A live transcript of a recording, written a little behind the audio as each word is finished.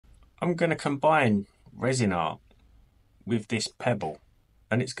I'm going to combine resin art with this pebble,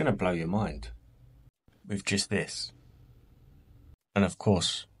 and it's going to blow your mind with just this. And of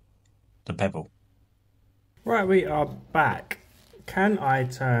course, the pebble. Right, we are back. Can I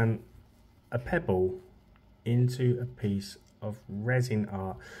turn a pebble into a piece of resin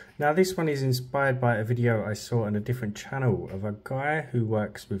art? Now this one is inspired by a video I saw on a different channel of a guy who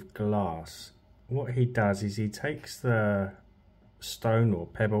works with glass. What he does is he takes the stone or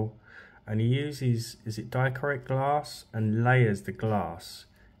pebble and he uses, is it dichroic glass, and layers the glass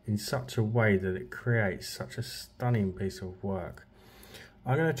in such a way that it creates such a stunning piece of work.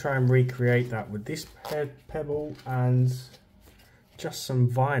 I'm going to try and recreate that with this pebble and just some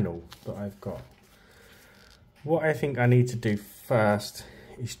vinyl that I've got. What I think I need to do first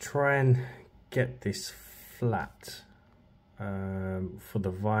is try and get this flat for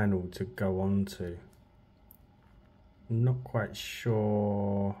the vinyl to go onto. I'm not quite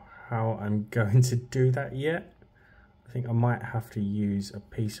sure how I'm going to do that yet. I think I might have to use a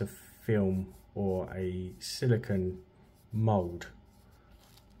piece of film or a silicone mold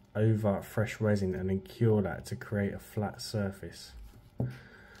over fresh resin and then cure that to create a flat surface.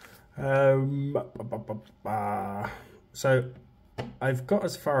 So I've got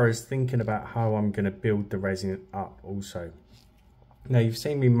as far as thinking about how I'm going to build the resin up also. Now you've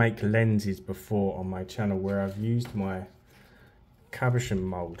seen me make lenses before on my channel where I've used my cabochon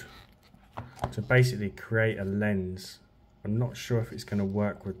mold to basically create a lens. I'm not sure if it's going to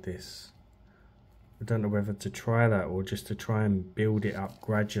work with this. I don't know whether to try that or just to try and build it up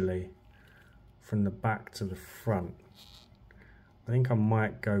gradually from the back to the front. I think I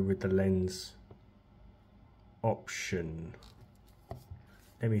might go with the lens option.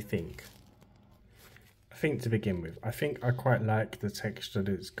 Let me think. I think to begin with, I think I quite like the texture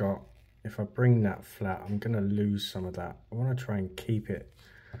that it's got. If I bring that flat, I'm going to lose some of that. I want to try and keep it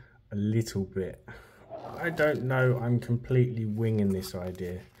a little bit. I don't know, I'm completely winging this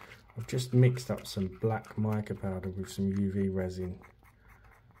idea. I've just mixed up some black mica powder with some UV resin.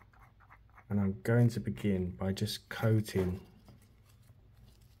 And I'm going to begin by just coating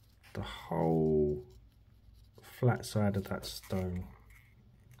the whole flat side of that stone,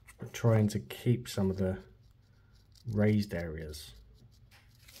 but trying to keep some of the raised areas.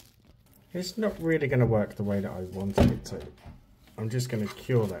 It's not really going to work the way that I wanted it to. I'm just going to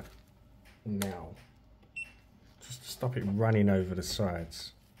cure that now, just to stop it running over the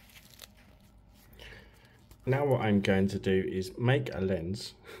sides. Now what I'm going to do is make a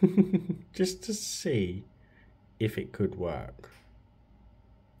lens just to see if it could work.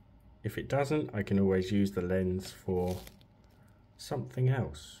 If it doesn't, I can always use the lens for something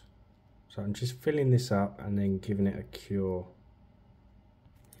else. So I'm just filling this up and then giving it a cure.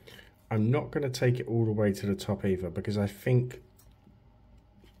 I'm not going to take it all the way to the top either, because I think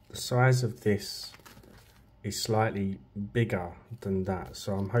the size of this is slightly bigger than that.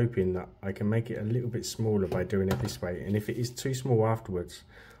 So I'm hoping that I can make it a little bit smaller by doing it this way. And if it is too small afterwards,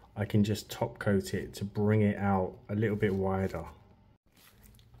 I can just top coat it to bring it out a little bit wider.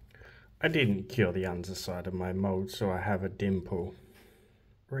 I didn't cure the underside of my mold, so I have a dimple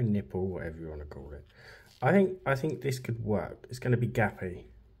or a nipple, whatever you want to call it. I think this could work. It's going to be gappy,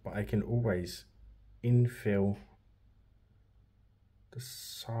 but I can always infill the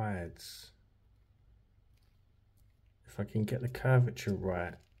sides. If I can get the curvature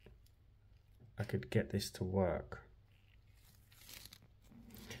right, I could get this to work.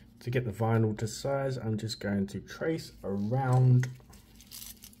 To get the vinyl to size, I'm just going to trace around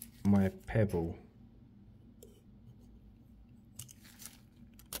my pebble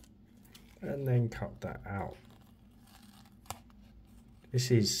and then cut that out.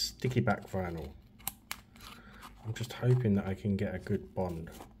 This is sticky back vinyl. I'm just hoping that I can get a good bond,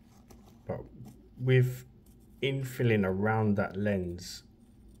 but with infilling around that lens,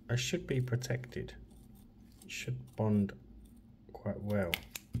 I should be protected. It should bond quite well.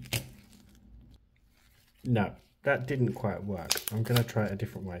 No, that didn't quite work. I'm going to try it a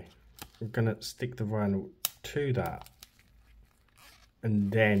different way. I'm going to stick the vinyl to that and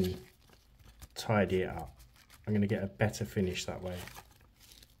then tidy it up. I'm going to get a better finish that way.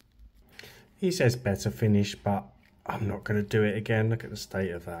 He says better finish, but I'm not going to do it again. Look at the state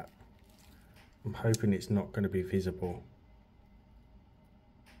of that. I'm hoping it's not going to be visible.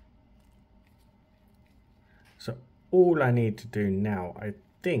 So all I need to do now, I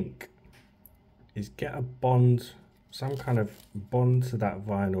think, is get a bond, some kind of bond to that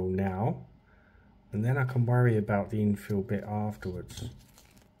vinyl now, and then I can worry about the infill bit afterwards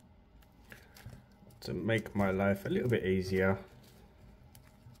to make my life a little bit easier.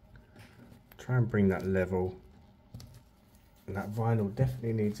 Try and bring that level And that vinyl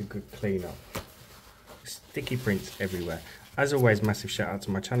definitely needs a good clean up. Sticky prints everywhere. As always, massive shout out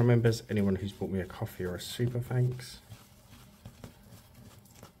to my channel members, anyone who's bought me a coffee or a super thanks.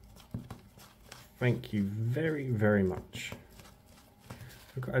 Thank you very, very much.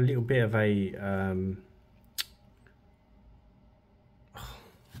 I've got a little bit of a,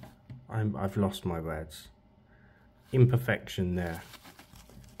 I've lost my words. Imperfection there.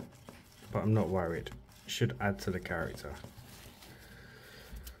 But I'm not worried. Should add to the character.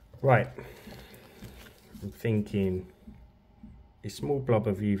 Right. I'm thinking a small blob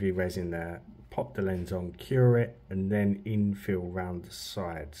of UV resin there, pop the lens on, cure it, and then infill round the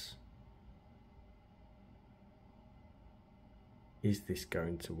sides. Is this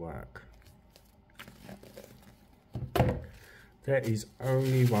going to work? There is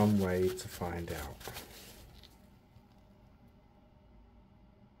only one way to find out.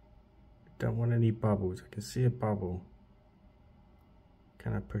 Don't want any bubbles. I can see a bubble.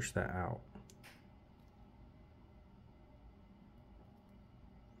 Can I push that out?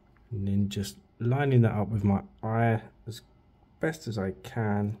 And then just lining that up with my eye as best as I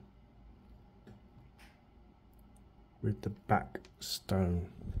can with the back stone.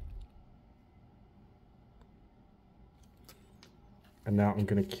 And now I'm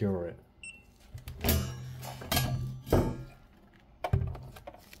going to cure it.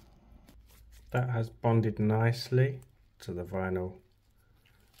 That has bonded nicely to the vinyl.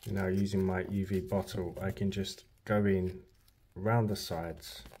 Now using my UV bottle, I can just go in around the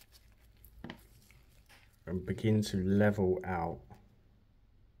sides and begin to level out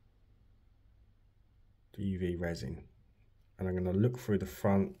the UV resin. And I'm going to look through the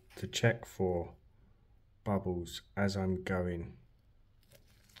front to check for bubbles as I'm going.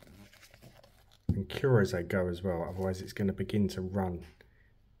 And cure as I go as well, otherwise it's going to begin to run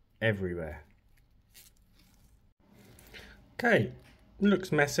everywhere. Okay,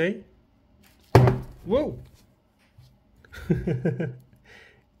 looks messy. Whoa!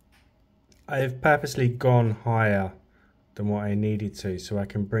 I have purposely gone higher than what I needed to, so I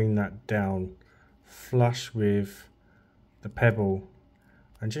can bring that down flush with the pebble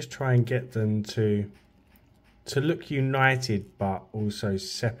and just try and get them to look united but also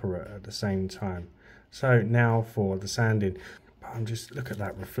separate at the same time. So now for the sanding, I'm just, look at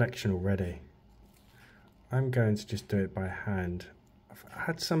that reflection already. I'm going to just do it by hand. I've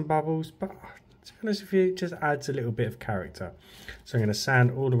had some bubbles, but to be honest with you, it just adds a little bit of character. So I'm going to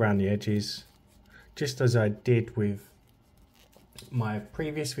sand all around the edges, just as I did with my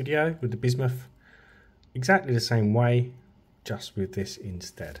previous video with the bismuth. Exactly the same way, just with this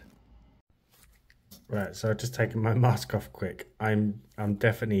instead. Right, so I've just taken my mask off quick. I'm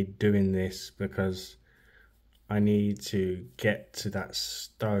definitely doing this because I need to get to that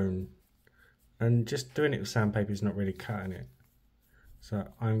stone, and just doing it with sandpaper is not really cutting it. So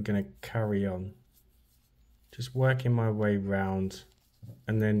I'm going to carry on, just working my way round,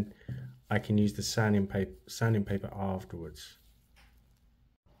 and then I can use the sanding paper afterwards.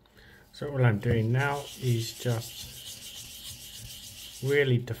 So all I'm doing now is just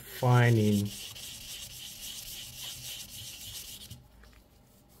really defining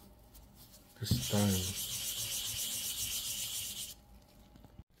the stone.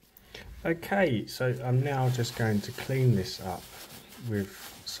 Okay, so I'm now just going to clean this up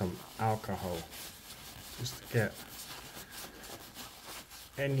with some alcohol, just to get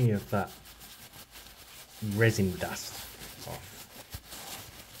any of that resin dust off.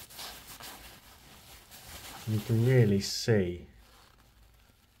 You can really see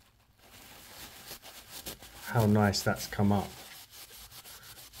how nice that's come up.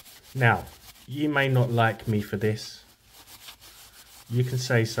 Now, you may not like me for this. You can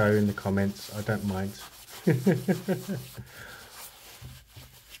say so in the comments, I don't mind.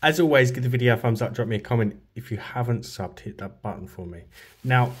 As always, give the video a thumbs up, drop me a comment. If you haven't subbed, hit that button for me.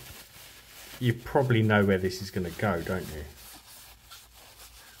 Now, you probably know where this is going to go, don't you?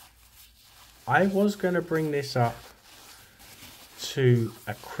 I was going to bring this up to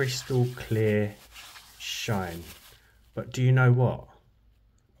a crystal clear shine, but do you know what?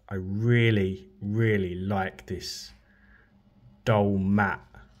 I really, really like this dull matte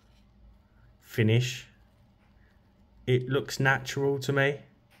finish. It looks natural to me.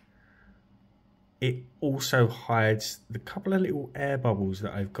 It also hides the couple of little air bubbles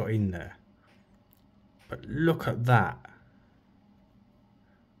that I've got in there. But look at that.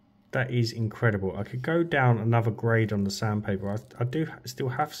 That is incredible. I could go down another grade on the sandpaper. I do still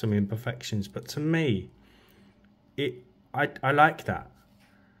have some imperfections, but to me, I like that.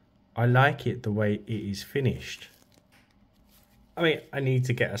 I like it the way it is finished. I mean, I need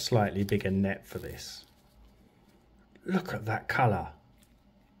to get a slightly bigger net for this. look at that colour.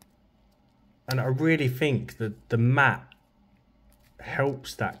 And I really think that the matte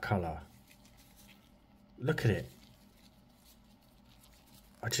helps that colour. Look at it.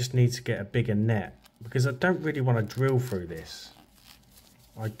 I just need to get a bigger net because I don't really want to drill through this.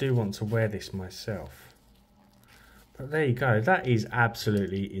 I do want to wear this myself. But there you go. That is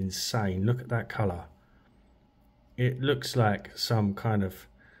absolutely insane. Look at that colour. It looks like some kind of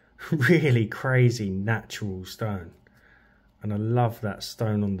really crazy natural stone. And I love that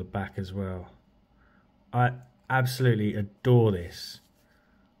stone on the back as well. I absolutely adore this.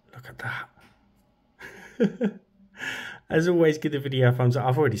 Look at that. As always, give the video a thumbs up.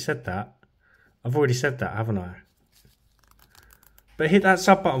 I've already said that. Haven't I? But hit that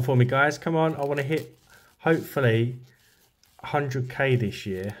sub button for me, guys. Come on, I want to hit, hopefully, 100k this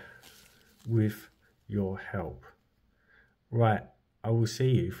year with your help. Right, I will see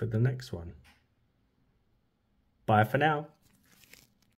you for the next one. Bye for now.